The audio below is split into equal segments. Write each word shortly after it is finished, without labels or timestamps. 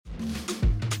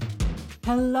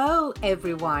Hello,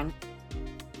 everyone.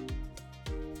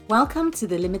 Welcome to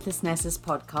the Limitless Nurses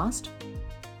podcast,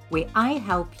 where I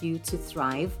help you to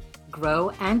thrive,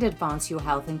 grow, and advance your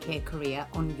health and care career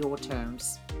on your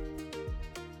terms.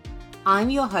 I'm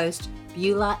your host,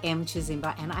 Beulah M.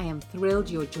 Chizimba, and I am thrilled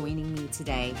you're joining me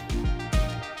today.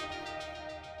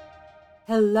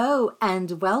 Hello,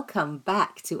 and welcome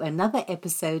back to another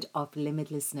episode of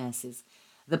Limitless Nurses,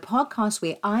 the podcast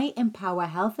where I empower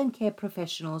health and care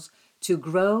professionals to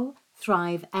grow,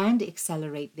 thrive, and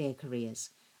accelerate their careers.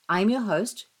 I'm your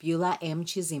host, Beulah M.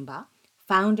 Chizimba,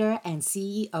 founder and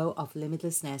CEO of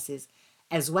Limitless Nurses,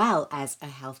 as well as a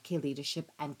healthcare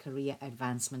leadership and career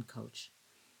advancement coach.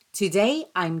 Today,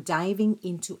 I'm diving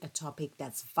into a topic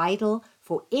that's vital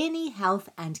for any health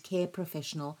and care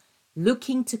professional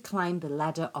looking to climb the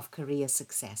ladder of career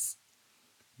success: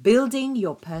 building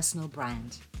your personal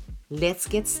brand. Let's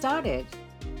get started.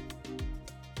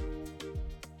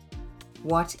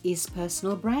 What is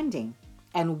personal branding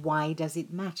and why does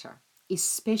it matter,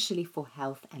 especially for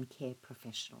health and care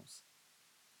professionals?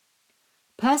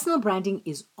 Personal branding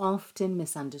is often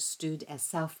misunderstood as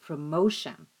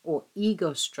self-promotion or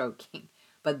ego stroking,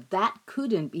 but that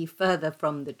couldn't be further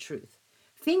from the truth.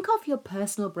 Think of your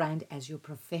personal brand as your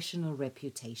professional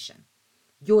reputation,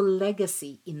 your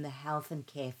legacy in the health and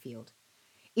care field.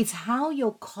 It's how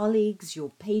your colleagues, your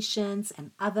patients,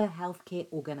 and other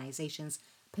healthcare organizations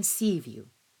perceive you.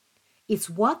 It's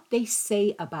what they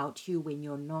say about you when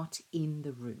you're not in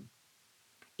the room.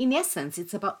 In essence,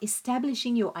 it's about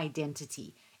establishing your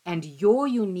identity and your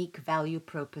unique value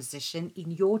proposition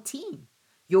in your team,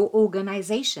 your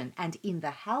organization, and in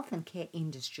the health and care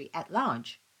industry at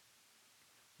large.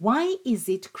 Why is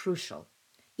it crucial,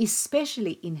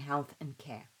 especially in health and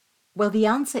care? Well, the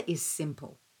answer is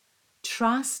simple: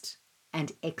 trust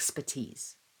and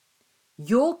expertise.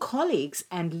 Your colleagues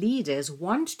and leaders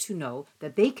want to know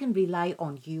that they can rely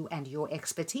on you and your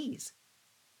expertise.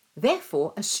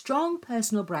 Therefore, a strong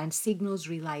personal brand signals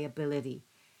reliability,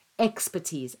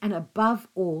 expertise, and above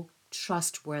all,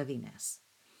 trustworthiness.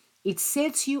 It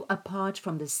sets you apart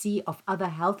from the sea of other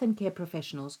health and care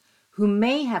professionals who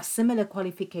may have similar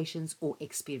qualifications or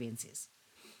experiences.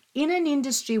 In an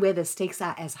industry where the stakes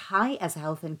are as high as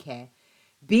health and care,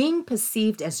 being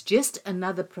perceived as just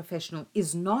another professional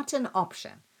is not an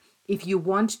option if you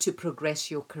want to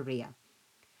progress your career.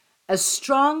 A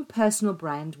strong personal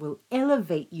brand will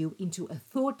elevate you into a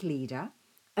thought leader,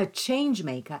 a change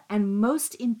maker, and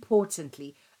most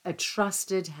importantly, a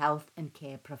trusted health and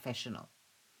care professional.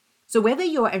 So whether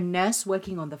you're a nurse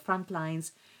working on the front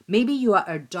lines, maybe you are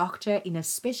a doctor in a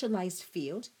specialized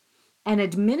field, an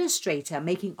administrator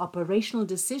making operational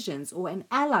decisions, or an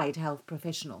allied health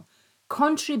professional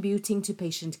contributing to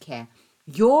patient care,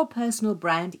 your personal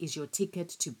brand is your ticket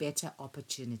to better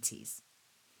opportunities.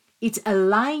 It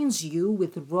aligns you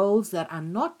with roles that are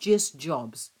not just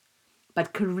jobs,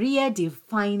 but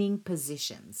career-defining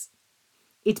positions.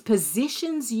 It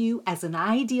positions you as an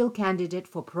ideal candidate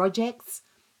for projects,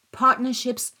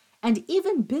 partnerships, and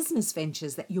even business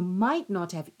ventures that you might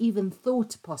not have even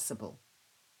thought possible.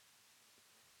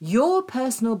 Your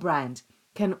personal brand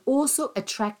can also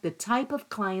attract the type of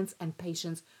clients and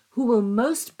patients who will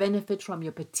most benefit from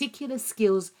your particular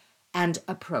skills and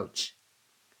approach.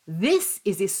 This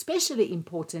is especially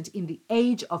important in the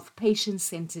age of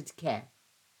patient-centered care,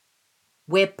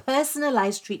 where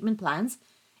personalized treatment plans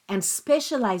and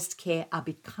specialized care are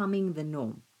becoming the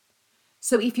norm.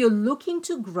 So if you're looking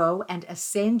to grow and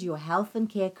ascend your health and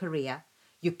care career,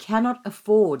 you cannot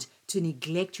afford to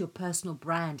neglect your personal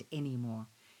brand anymore.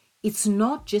 It's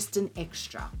not just an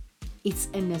extra, it's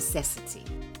a necessity.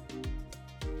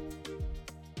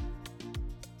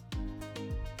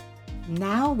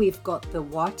 Now we've got the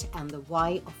what and the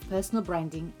why of personal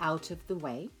branding out of the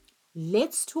way,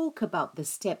 let's talk about the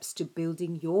steps to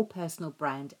building your personal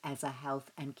brand as a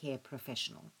health and care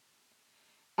professional.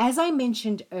 As I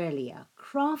mentioned earlier,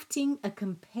 crafting a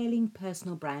compelling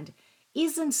personal brand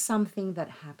isn't something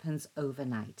that happens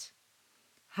overnight.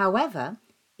 However,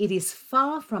 it is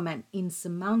far from an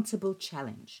insurmountable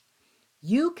challenge.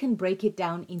 You can break it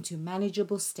down into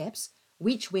manageable steps,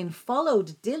 which, when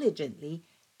followed diligently,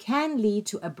 can lead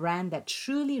to a brand that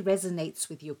truly resonates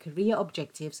with your career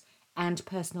objectives and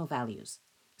personal values.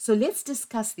 So let's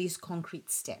discuss these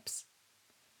concrete steps.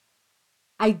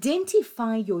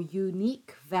 Identify your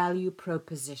unique value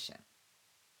proposition.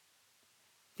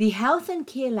 The health and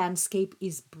care landscape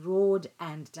is broad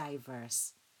and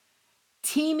diverse,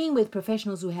 teeming with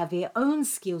professionals who have their own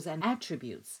skills and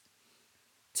attributes.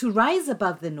 To rise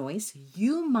above the noise,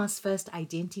 you must first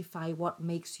identify what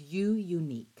makes you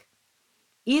unique.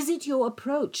 Is it your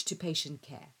approach to patient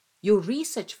care, your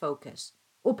research focus,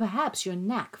 or perhaps your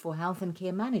knack for health and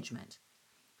care management.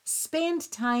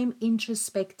 Spend time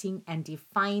introspecting and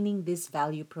defining this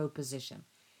value proposition.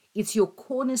 It's your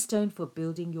cornerstone for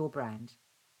building your brand.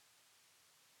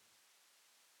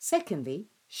 Secondly,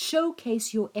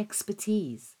 showcase your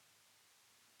expertise.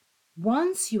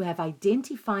 Once you have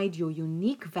identified your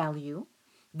unique value,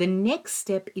 the next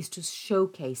step is to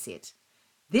showcase it.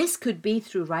 This could be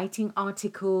through writing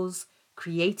articles,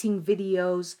 creating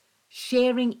videos,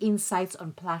 sharing insights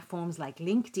on platforms like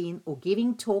LinkedIn, or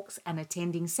giving talks and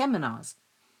attending seminars.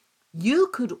 You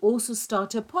could also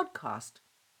start a podcast,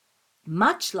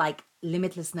 much like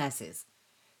Limitless Nurses,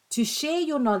 to share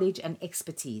your knowledge and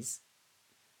expertise.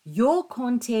 Your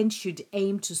content should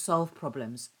aim to solve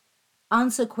problems,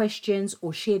 answer questions,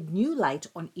 or shed new light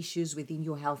on issues within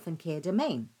your health and care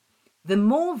domain. The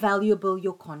more valuable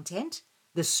your content,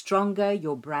 the stronger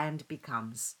your brand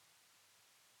becomes.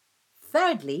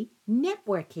 Thirdly,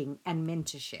 networking and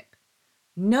mentorship.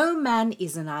 No man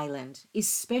is an island,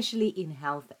 especially in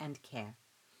health and care.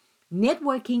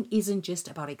 Networking isn't just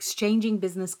about exchanging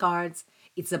business cards,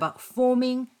 it's about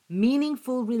forming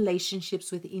meaningful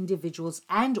relationships with individuals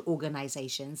and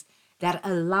organizations that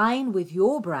align with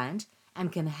your brand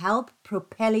and can help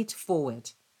propel it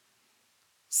forward.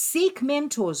 Seek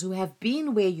mentors who have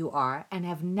been where you are and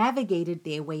have navigated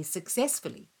their way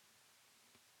successfully.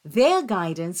 Their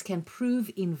guidance can prove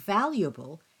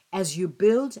invaluable as you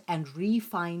build and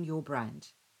refine your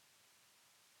brand.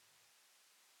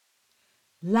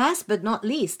 Last but not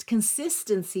least,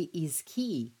 consistency is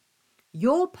key.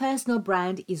 Your personal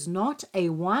brand is not a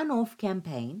one-off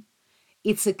campaign.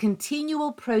 It's a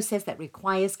continual process that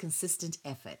requires consistent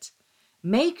effort.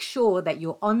 Make sure that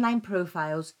your online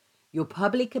profiles, your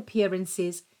public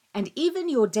appearances, and even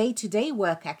your day-to-day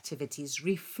work activities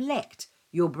reflect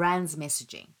your brand's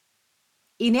messaging.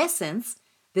 In essence,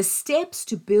 the steps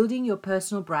to building your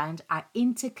personal brand are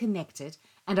interconnected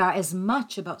and are as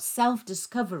much about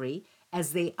self-discovery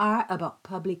as they are about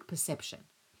public perception.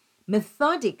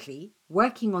 Methodically,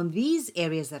 working on these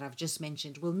areas that I've just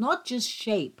mentioned will not just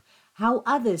shape how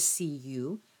others see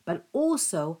you, but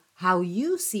also how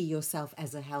you see yourself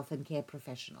as a health and care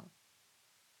professional.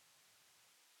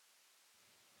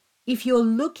 If you're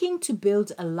looking to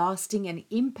build a lasting and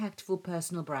impactful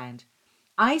personal brand,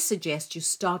 I suggest you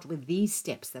start with these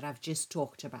steps that I've just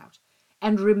talked about.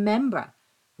 And remember,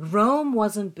 Rome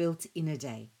wasn't built in a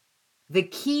day. The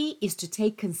key is to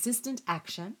take consistent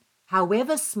action,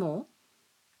 however small.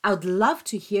 I'd love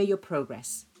to hear your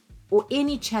progress or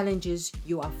any challenges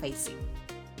you are facing.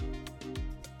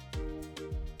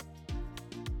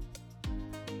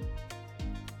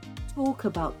 Talk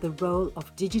about the role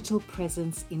of digital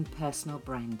presence in personal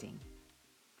branding.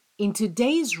 In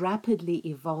today's rapidly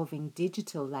evolving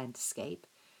digital landscape,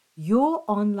 your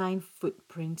online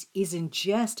footprint isn't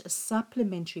just a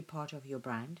supplementary part of your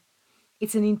brand.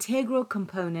 It's an integral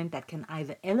component that can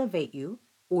either elevate you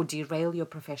or derail your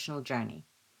professional journey.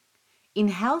 In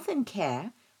health and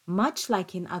care, much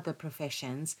like in other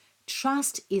professions,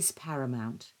 trust is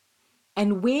paramount.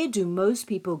 And where do most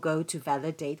people go to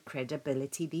validate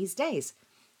credibility these days?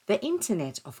 The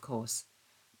internet, of course.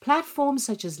 Platforms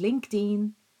such as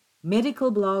LinkedIn,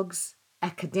 medical blogs,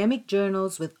 academic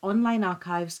journals with online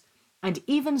archives, and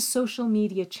even social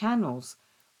media channels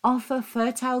offer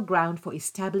fertile ground for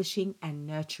establishing and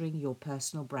nurturing your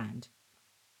personal brand.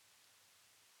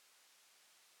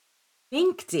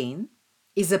 LinkedIn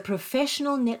is a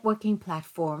professional networking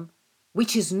platform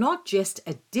which is not just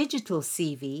a digital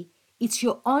CV, it's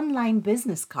your online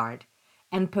business card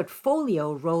and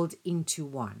portfolio rolled into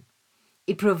one.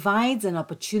 It provides an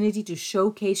opportunity to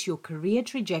showcase your career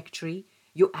trajectory,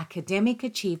 your academic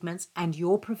achievements, and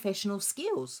your professional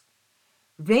skills.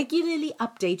 Regularly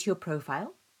update your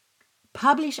profile,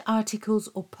 publish articles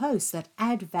or posts that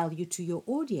add value to your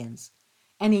audience,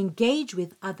 and engage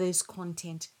with others'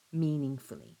 content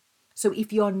meaningfully. So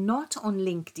if you're not on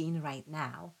LinkedIn right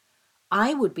now,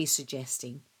 I would be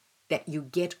suggesting that you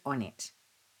get on it.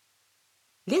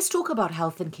 Let's talk about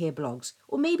health and care blogs,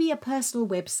 or maybe a personal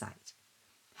website.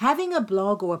 Having a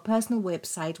blog or a personal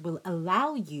website will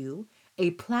allow you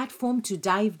a platform to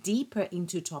dive deeper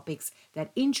into topics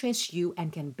that interest you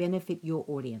and can benefit your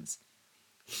audience.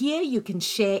 Here you can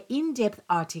share in-depth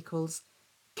articles,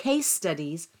 case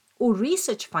studies, or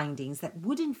research findings that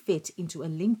wouldn't fit into a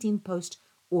LinkedIn post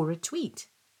or a tweet.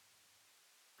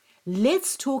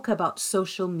 Let's talk about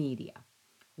social media.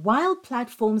 While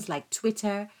platforms like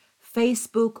Twitter,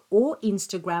 Facebook, or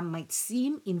Instagram might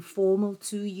seem informal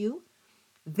to you,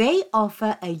 they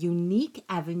offer a unique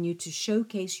avenue to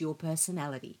showcase your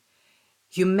personality,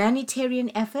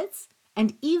 humanitarian efforts,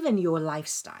 and even your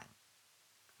lifestyle.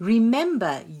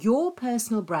 Remember, your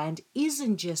personal brand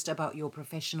isn't just about your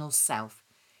professional self,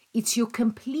 it's your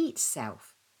complete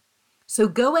self. So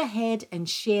go ahead and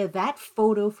share that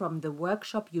photo from the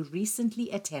workshop you recently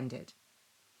attended.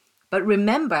 But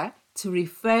remember to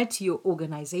refer to your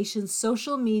organization's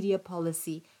social media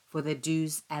policy for the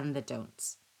do's and the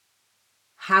don'ts.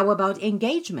 How about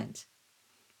engagement?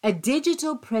 A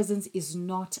digital presence is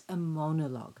not a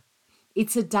monologue.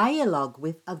 It's a dialogue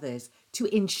with others to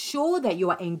ensure that you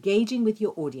are engaging with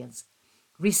your audience,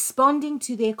 responding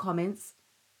to their comments,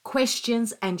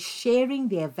 questions, and sharing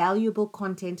their valuable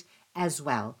content as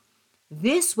well.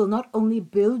 This will not only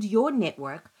build your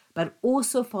network, but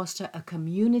also foster a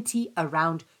community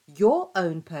around your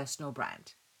own personal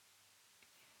brand.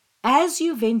 As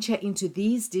you venture into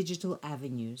these digital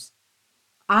avenues,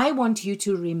 I want you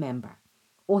to remember,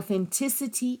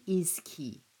 authenticity is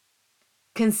key.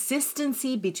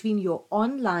 Consistency between your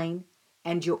online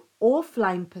and your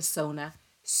offline persona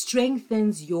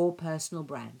strengthens your personal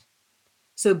brand.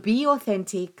 So be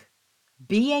authentic,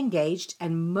 be engaged,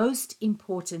 and most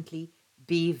importantly,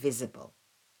 be visible.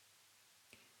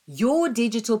 Your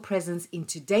digital presence in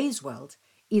today's world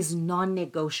is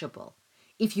non-negotiable.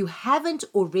 If you haven't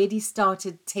already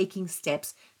started taking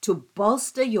steps to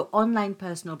bolster your online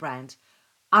personal brand,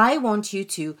 I want you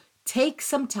to take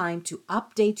some time to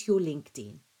update your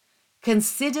LinkedIn.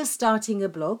 Consider starting a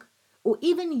blog or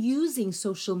even using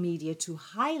social media to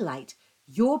highlight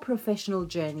your professional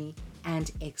journey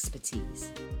and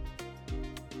expertise.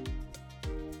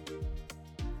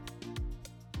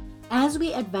 As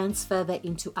we advance further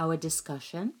into our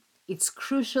discussion, it's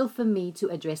crucial for me to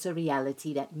address a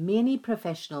reality that many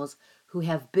professionals who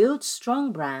have built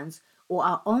strong brands or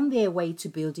are on their way to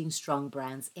building strong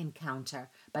brands encounter,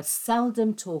 but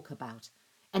seldom talk about,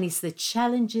 and it's the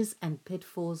challenges and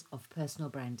pitfalls of personal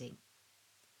branding.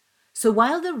 So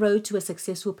while the road to a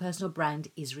successful personal brand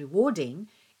is rewarding,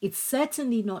 it's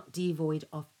certainly not devoid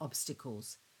of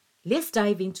obstacles. Let's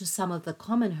dive into some of the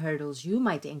common hurdles you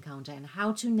might encounter and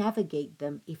how to navigate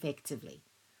them effectively.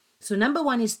 So number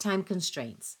one is time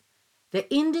constraints.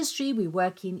 The industry we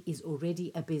work in is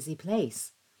already a busy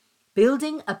place.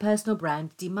 Building a personal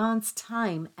brand demands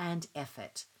time and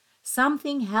effort,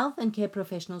 something health and care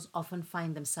professionals often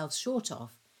find themselves short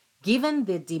of, given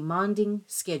their demanding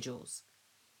schedules.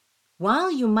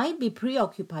 While you might be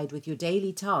preoccupied with your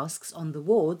daily tasks on the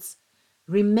wards,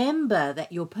 remember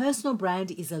that your personal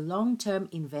brand is a long-term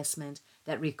investment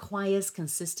that requires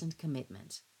consistent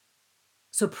commitment.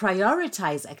 So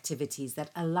prioritize activities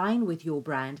that align with your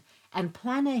brand and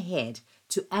plan ahead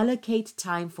to allocate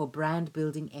time for brand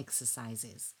building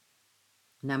exercises.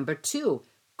 Number two,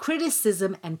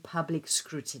 criticism and public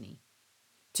scrutiny.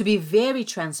 To be very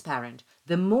transparent,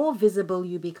 the more visible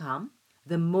you become,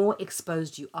 the more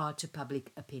exposed you are to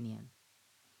public opinion.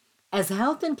 As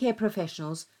health and care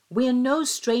professionals, we are no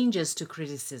strangers to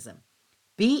criticism,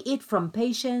 be it from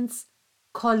patients,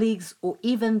 colleagues, or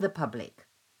even the public.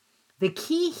 The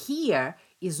key here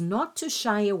is not to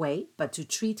shy away, but to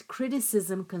treat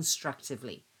criticism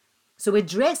constructively. So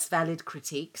address valid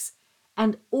critiques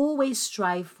and always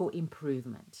strive for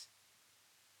improvement.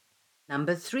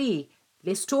 Number three,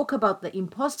 let's talk about the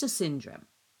imposter syndrome.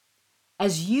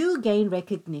 As you gain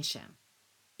recognition,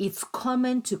 it's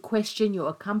common to question your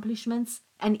accomplishments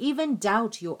and even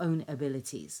doubt your own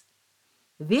abilities.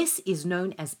 This is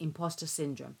known as imposter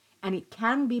syndrome, and it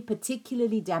can be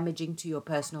particularly damaging to your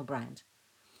personal brand.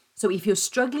 So if you're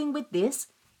struggling with this,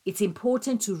 it's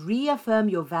important to reaffirm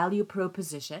your value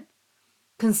proposition,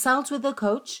 consult with a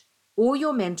coach or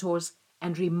your mentors,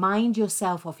 and remind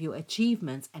yourself of your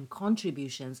achievements and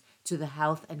contributions to the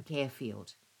health and care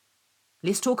field.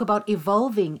 Let's talk about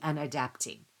evolving and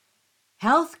adapting.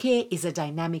 Healthcare is a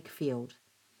dynamic field,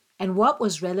 and what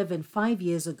was relevant 5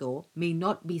 years ago may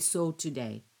not be so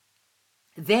today.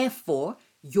 Therefore,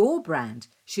 your brand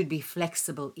should be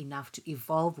flexible enough to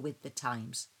evolve with the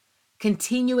times,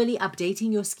 continually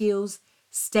updating your skills,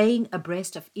 staying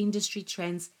abreast of industry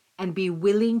trends, and be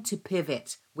willing to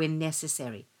pivot when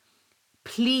necessary.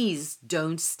 Please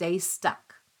don't stay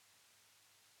stuck.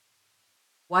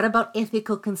 What about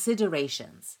ethical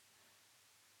considerations?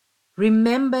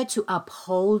 Remember to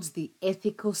uphold the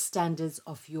ethical standards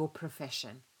of your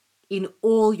profession in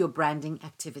all your branding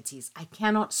activities. I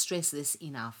cannot stress this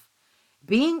enough.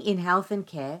 Being in health and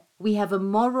care, we have a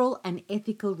moral and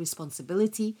ethical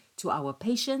responsibility to our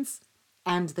patients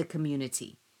and the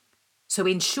community. So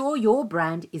ensure your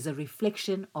brand is a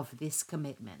reflection of this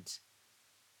commitment.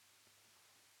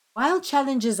 While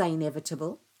challenges are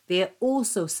inevitable, they are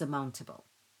also surmountable.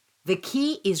 The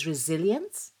key is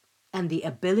resilience and the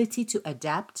ability to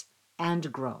adapt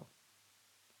and grow.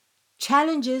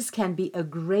 Challenges can be a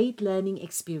great learning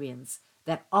experience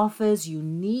that offers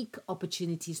unique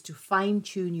opportunities to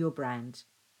fine-tune your brand.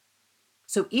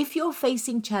 So if you're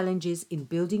facing challenges in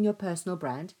building your personal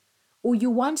brand, or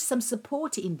you want some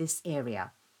support in this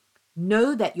area,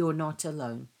 know that you're not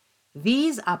alone.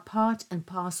 These are part and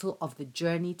parcel of the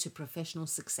journey to professional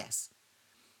success.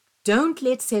 Don't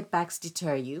let setbacks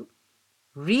deter you.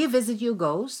 Revisit your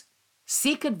goals,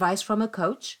 seek advice from a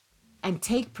coach, and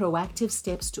take proactive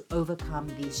steps to overcome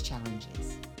these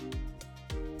challenges.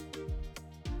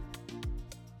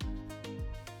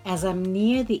 As I'm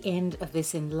near the end of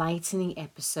this enlightening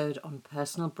episode on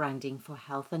personal branding for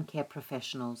health and care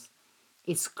professionals,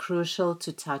 it's crucial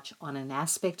to touch on an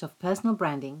aspect of personal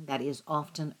branding that is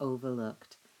often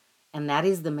overlooked, and that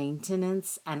is the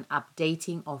maintenance and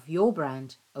updating of your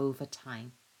brand over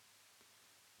time.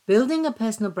 Building a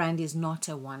personal brand is not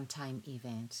a one-time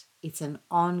event. It's an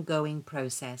ongoing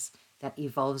process that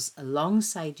evolves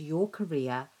alongside your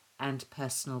career and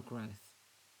personal growth.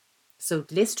 So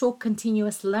let's talk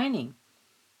continuous learning.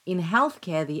 In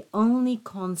healthcare, the only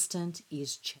constant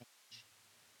is change.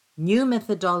 New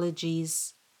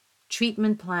methodologies,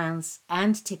 treatment plans,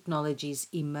 and technologies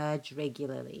emerge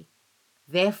regularly.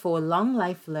 Therefore, long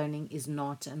life learning is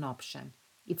not an option.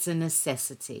 It's a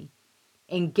necessity.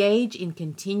 Engage in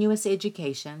continuous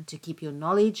education to keep your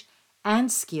knowledge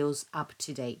and skills up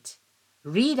to date.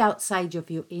 Read outside of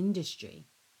your industry.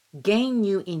 Gain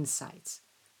new insights,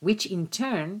 which in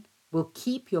turn will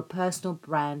keep your personal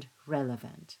brand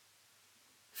relevant.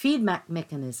 Feedback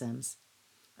mechanisms.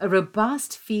 A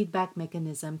robust feedback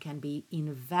mechanism can be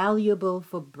invaluable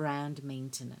for brand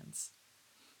maintenance.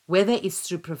 Whether it's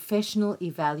through professional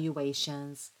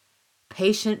evaluations,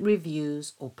 patient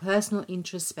reviews, or personal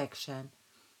introspection,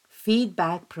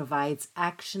 feedback provides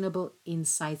actionable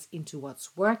insights into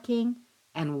what's working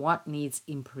and what needs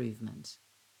improvement.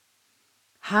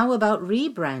 How about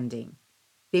rebranding?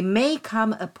 There may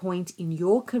come a point in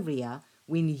your career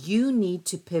when you need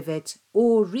to pivot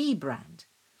or rebrand.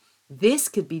 This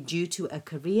could be due to a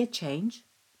career change,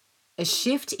 a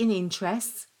shift in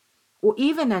interests, or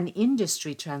even an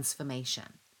industry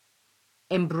transformation.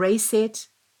 Embrace it.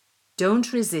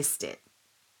 Don't resist it.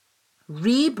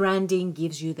 Rebranding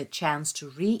gives you the chance to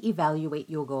reevaluate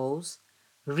your goals,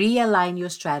 realign your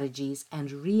strategies,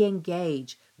 and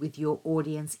re-engage with your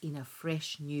audience in a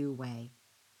fresh new way.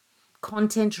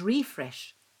 Content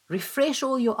refresh. Refresh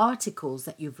all your articles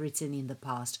that you've written in the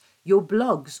past, your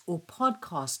blogs or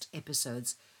podcast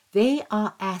episodes. They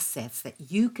are assets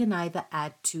that you can either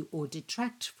add to or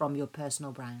detract from your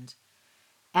personal brand.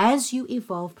 As you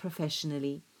evolve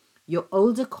professionally, your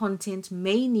older content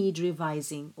may need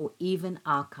revising or even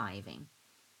archiving.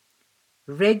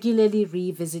 Regularly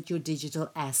revisit your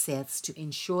digital assets to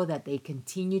ensure that they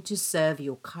continue to serve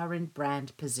your current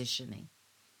brand positioning.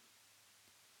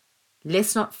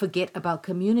 Let's not forget about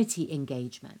community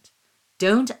engagement.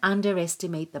 Don't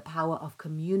underestimate the power of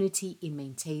community in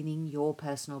maintaining your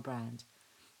personal brand.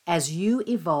 As you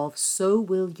evolve, so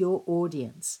will your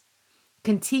audience.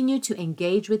 Continue to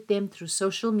engage with them through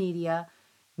social media,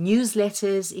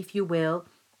 newsletters, if you will,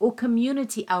 or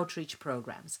community outreach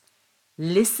programs.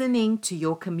 Listening to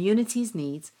your community's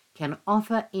needs can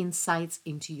offer insights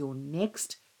into your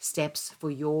next steps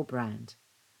for your brand.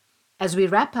 As we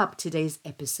wrap up today's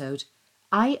episode,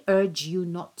 I urge you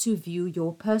not to view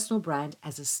your personal brand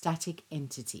as a static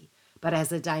entity, but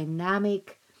as a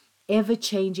dynamic,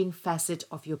 ever-changing facet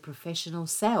of your professional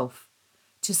self.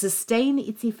 To sustain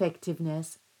its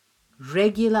effectiveness,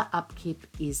 regular upkeep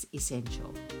is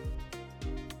essential.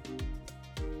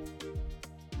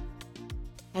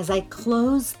 As I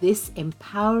close this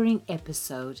empowering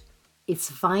episode, it's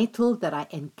vital that I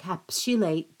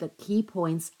encapsulate the key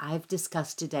points I've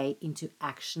discussed today into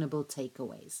actionable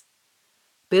takeaways.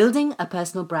 Building a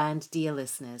personal brand, dear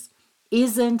listeners,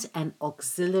 isn't an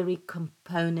auxiliary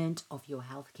component of your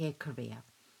healthcare career.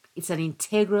 It's an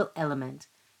integral element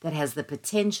that has the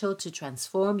potential to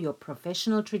transform your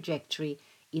professional trajectory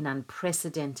in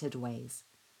unprecedented ways.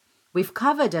 We've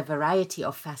covered a variety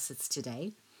of facets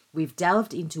today. We've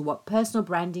delved into what personal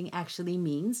branding actually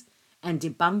means and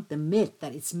debunked the myth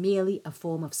that it's merely a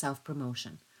form of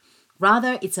self-promotion.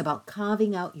 Rather, it's about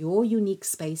carving out your unique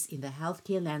space in the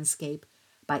healthcare landscape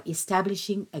by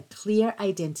establishing a clear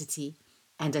identity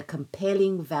and a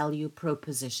compelling value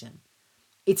proposition.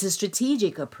 It's a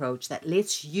strategic approach that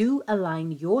lets you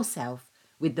align yourself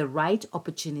with the right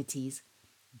opportunities,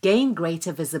 gain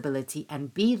greater visibility,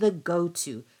 and be the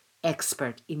go-to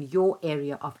expert in your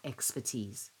area of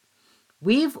expertise.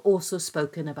 We've also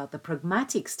spoken about the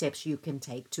pragmatic steps you can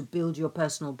take to build your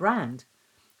personal brand.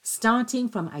 starting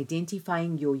from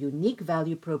identifying your unique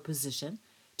value proposition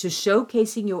to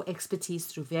showcasing your expertise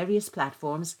through various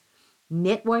platforms,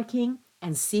 networking,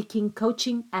 and seeking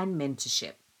coaching and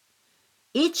mentorship.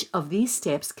 Each of these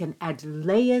steps can add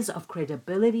layers of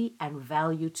credibility and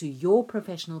value to your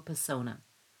professional persona.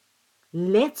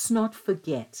 Let's not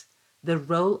forget the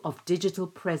role of digital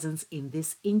presence in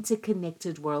this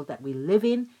interconnected world that we live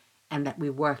in and that we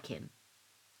work in.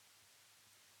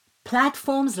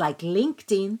 Platforms like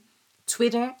LinkedIn,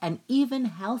 Twitter, and even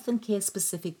health and care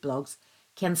specific blogs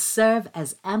can serve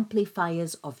as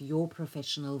amplifiers of your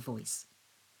professional voice.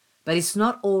 But it's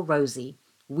not all rosy.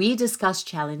 We discuss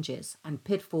challenges and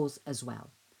pitfalls as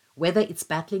well, whether it's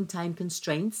battling time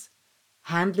constraints,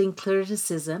 handling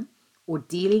criticism, or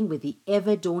dealing with the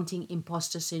ever-daunting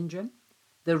imposter syndrome.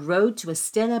 The road to a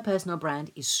stellar personal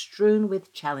brand is strewn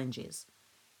with challenges.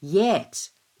 Yet,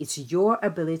 it's your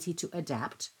ability to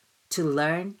adapt, to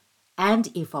learn,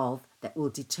 and evolve that will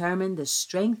determine the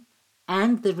strength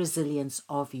and the resilience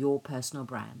of your personal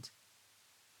brand.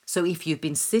 So if you've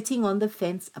been sitting on the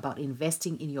fence about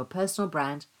investing in your personal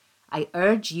brand, I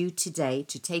urge you today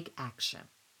to take action.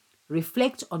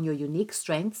 Reflect on your unique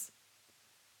strengths,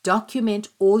 document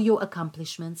all your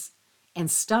accomplishments, and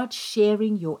start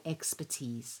sharing your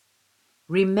expertise.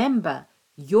 Remember,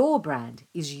 your brand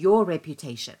is your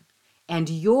reputation, and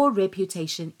your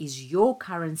reputation is your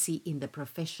currency in the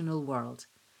professional world.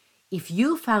 If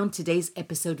you found today's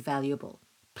episode valuable,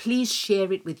 please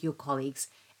share it with your colleagues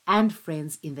and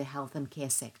friends in the health and care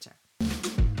sector.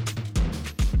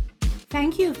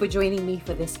 Thank you for joining me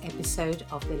for this episode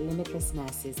of the Limitless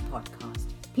Nurses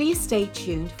podcast. Please stay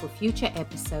tuned for future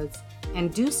episodes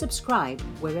and do subscribe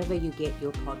wherever you get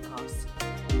your podcasts.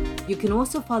 You can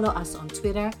also follow us on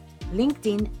Twitter,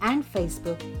 LinkedIn, and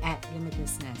Facebook at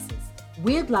Limitless Nurses.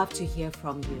 We'd love to hear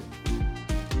from you.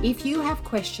 If you have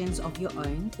questions of your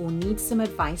own or need some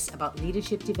advice about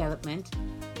leadership development,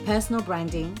 personal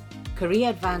branding,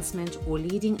 career advancement, or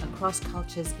leading across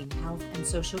cultures in health and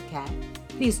social care,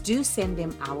 please do send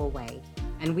them our way,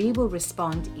 and we will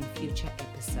respond in future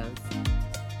episodes.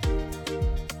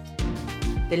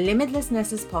 The Limitless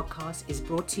Nurses podcast is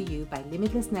brought to you by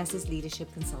Limitless Nurses Leadership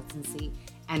Consultancy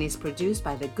and is produced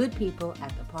by the good people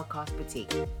at the Podcast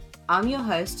Boutique. I'm your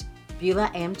host, Beulah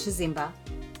M. Chizimba.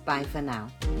 Bye for now.